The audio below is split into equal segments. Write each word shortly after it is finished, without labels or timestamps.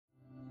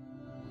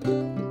Hi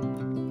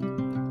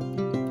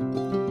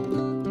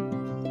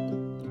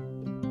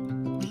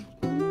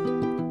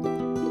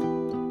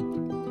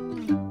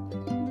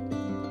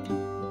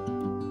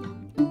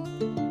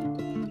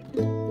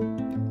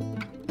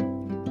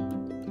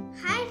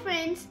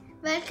friends,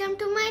 welcome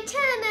to my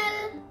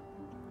channel.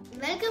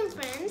 Welcome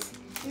friends.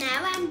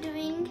 Now I'm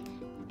doing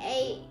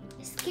a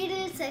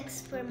Skittles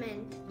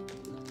experiment.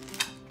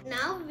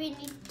 Now we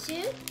need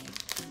to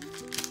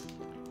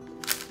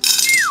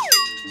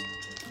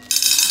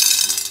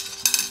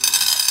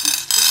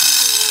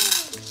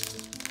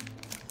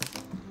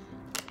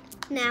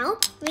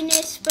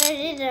spread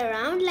it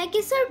around like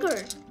a circle.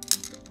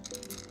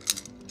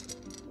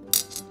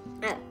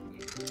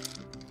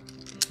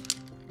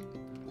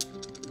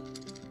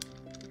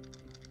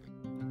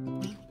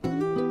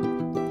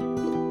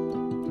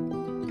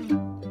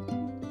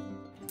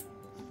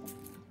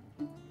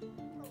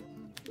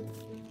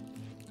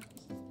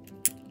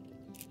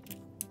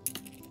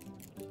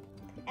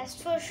 S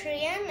for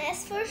Shreya,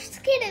 S for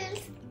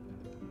Skittles.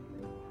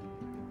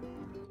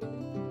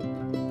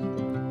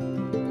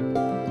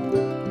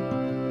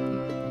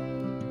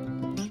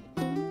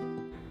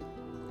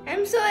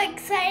 I'm so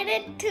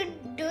excited to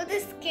do the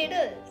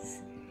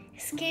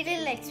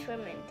Skittle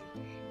experiment.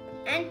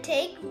 And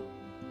take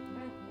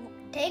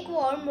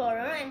warm water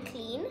and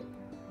clean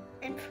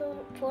and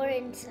pour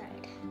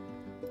inside.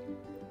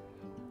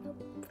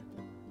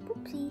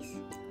 Oopsies.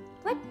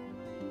 What?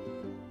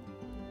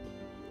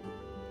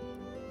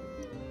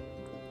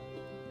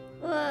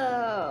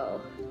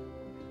 Whoa!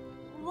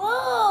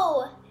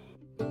 Whoa!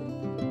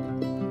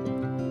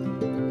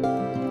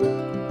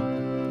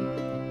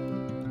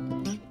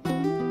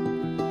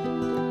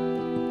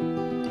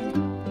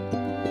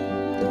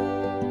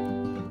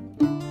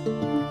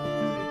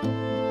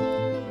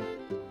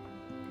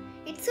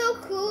 It's so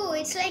cool.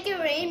 It's like a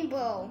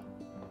rainbow.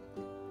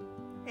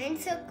 And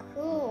so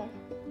cool.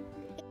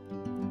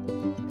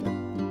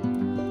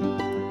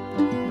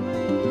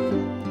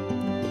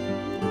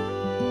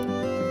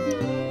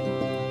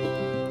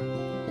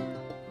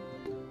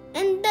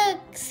 And the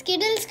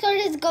Skittles cord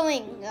is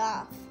going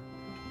off.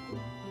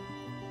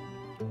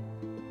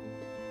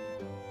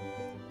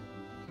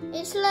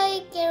 It's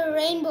like a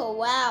rainbow.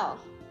 Wow.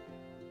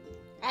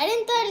 I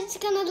didn't thought it's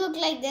gonna look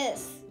like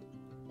this.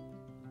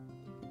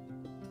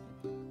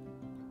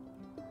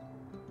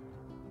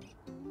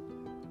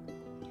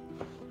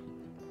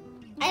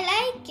 I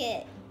like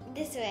it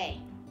this way.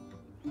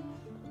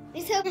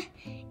 So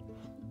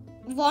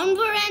warm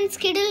water and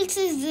Skittles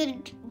is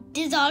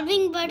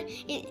dissolving, but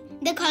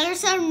the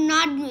colors are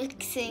not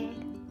mixing.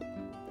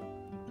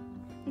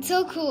 It's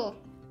so cool.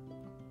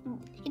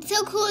 It's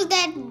so cool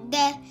that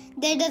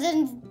that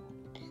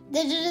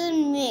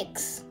doesn't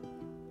mix.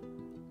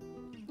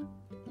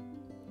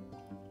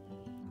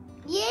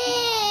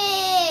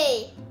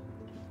 Yay!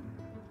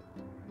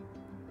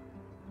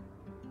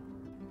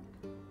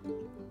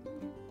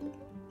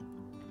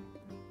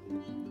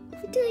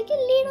 It's like a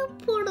little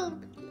portal.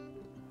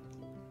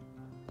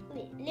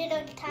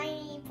 Little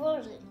tiny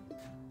portal.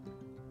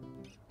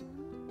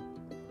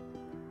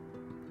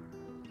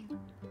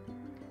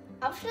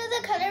 After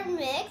the color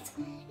mix,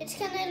 it's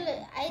gonna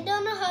look, I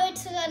don't know how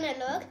it's gonna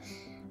look.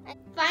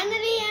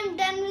 Finally, I'm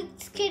done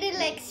with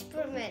Skittle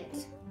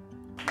experiment.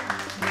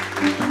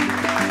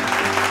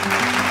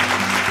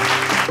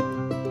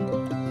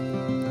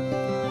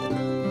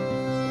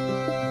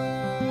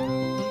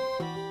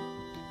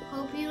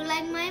 Hope you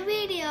like my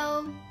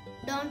video.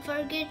 Don't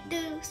forget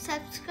to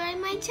subscribe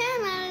my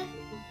channel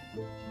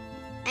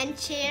and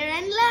share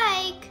and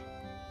like.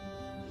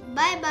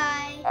 Bye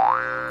bye.